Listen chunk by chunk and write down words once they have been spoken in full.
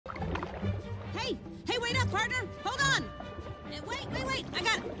Hey, wait up, partner! Hold on! Wait!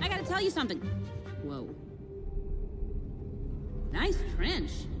 I gotta tell you something. Whoa. Nice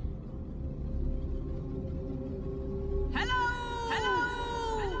trench. Hello!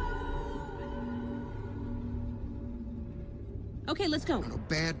 Okay, let's go. No,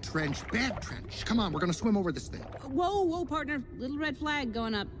 bad trench. Come on, we're gonna swim over this thing. Whoa, partner. Little red flag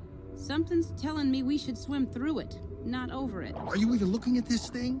going up. Something's telling me we should swim through it, not over it. Are you even looking at this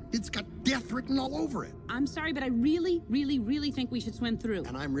thing? It's got death written all over it. I'm sorry, but I really think we should swim through.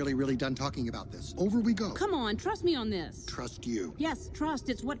 And I'm really done talking about this. Over we go. Come on, trust me on this. Trust you? Yes, trust.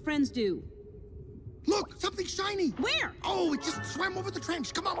 It's what friends do. Look, something shiny. Where? Oh, it just swam over the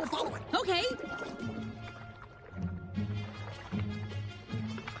trench. Come on, we'll follow it. Okay.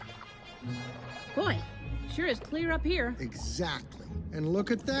 Boy, sure is clear up here. Exactly. And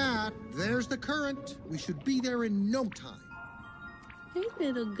look at that. There's the current. We should be there in no time. Hey,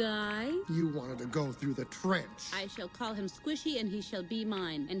 little guy. You wanted to go through the trench. I shall call him Squishy, and he shall be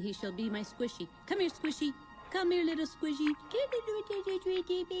mine, and he shall be my Squishy. Come here, Squishy. Come here, little Squishy.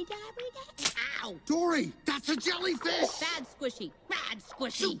 Ow! Dory, that's a jellyfish! Bad Squishy. Bad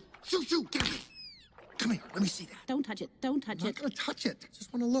Squishy. Shoot, get it. Come here, let me see that. Don't touch it. Don't touch I'm it. not gonna touch it. I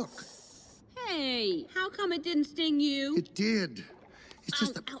just want to look. Hey, how come it didn't sting you? It did. It's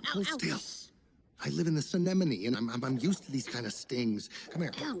just that. Hold still. I live in the Anemone, and I'm used to these kind of stings. Come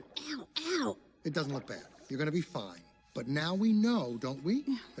here. Ow. It doesn't look bad. You're gonna be fine. But now we know, don't we,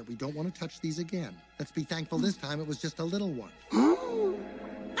 that we don't want to touch these again. Let's be thankful this time it was just a little one.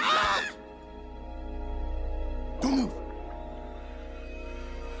 Ah! Don't move.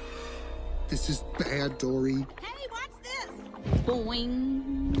 This is bad, Dory. Hey, watch this.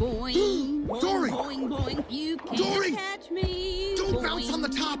 Boing, boing, boing, Dory! boing, boing. You can't Dory! catch me. Don't Boing, bounce on the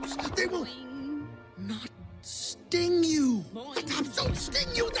tops. They will boing. not sting you. Boing. The tops don't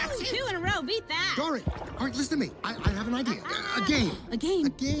sting you. That's it. 2 in a row. Beat that. Dory, all right, listen to me. I have an idea. A game. A game? A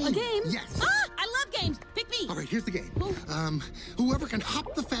game. A game? Yes. Ah, I love games. Pick me. All right, here's the game. Oh. Whoever can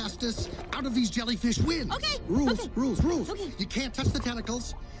hop the fastest out of these jellyfish wins. Okay. Rules. Okay. You can't touch the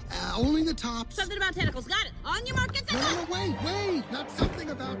tentacles. Only the tops. Something about tentacles. Got it. On your mark, get set. No, wait. Not something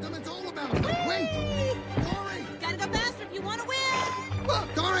about them. It's all about them. Wait. Dory. Gotta go faster if you want to win. Oh,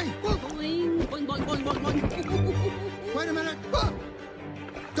 Dory. Whoa. Boing, boing, boing, boing, boing, boing. Wait a minute. Oh.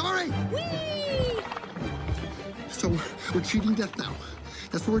 Dory. Whee! So we're cheating death now.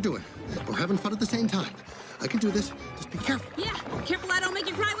 That's what we're doing. We're having fun at the same time. I can do this. Just be careful. Yeah, careful I don't make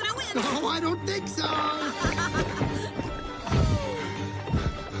you cry when I win. No, I don't think so.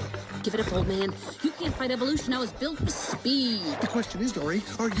 Give it up, old man. You can't fight evolution. I was built for speed. The question is, Dory,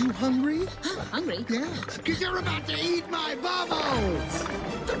 are you hungry? Hungry? Yeah, because you're about to eat my bubbles.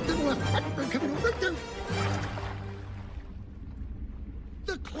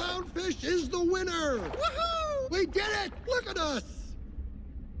 The clownfish is the winner. Woohoo! We did it. Look at us.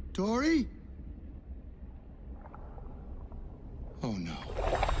 Dory? Oh, no.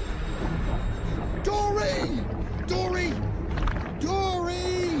 Dory! Dory!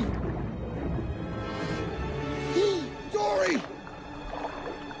 Dory! Dory!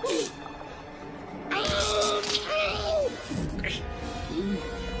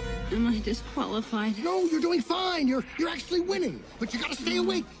 Am I disqualified? No, you're doing fine. You're actually winning. But you gotta stay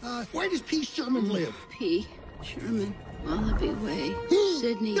awake. Where does P. Sherman live? P. Sherman. Wallaby Way.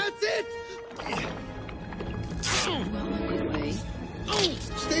 Sydney. That's it! Wallaby Way. Oh,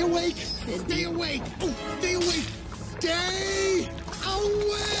 stay awake! Sydney. Stay awake! Oh, stay awake! Stay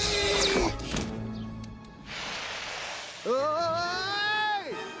awake!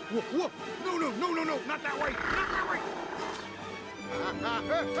 Hey! Whoa! No! Not that way! Not that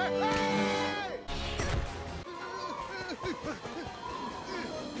way!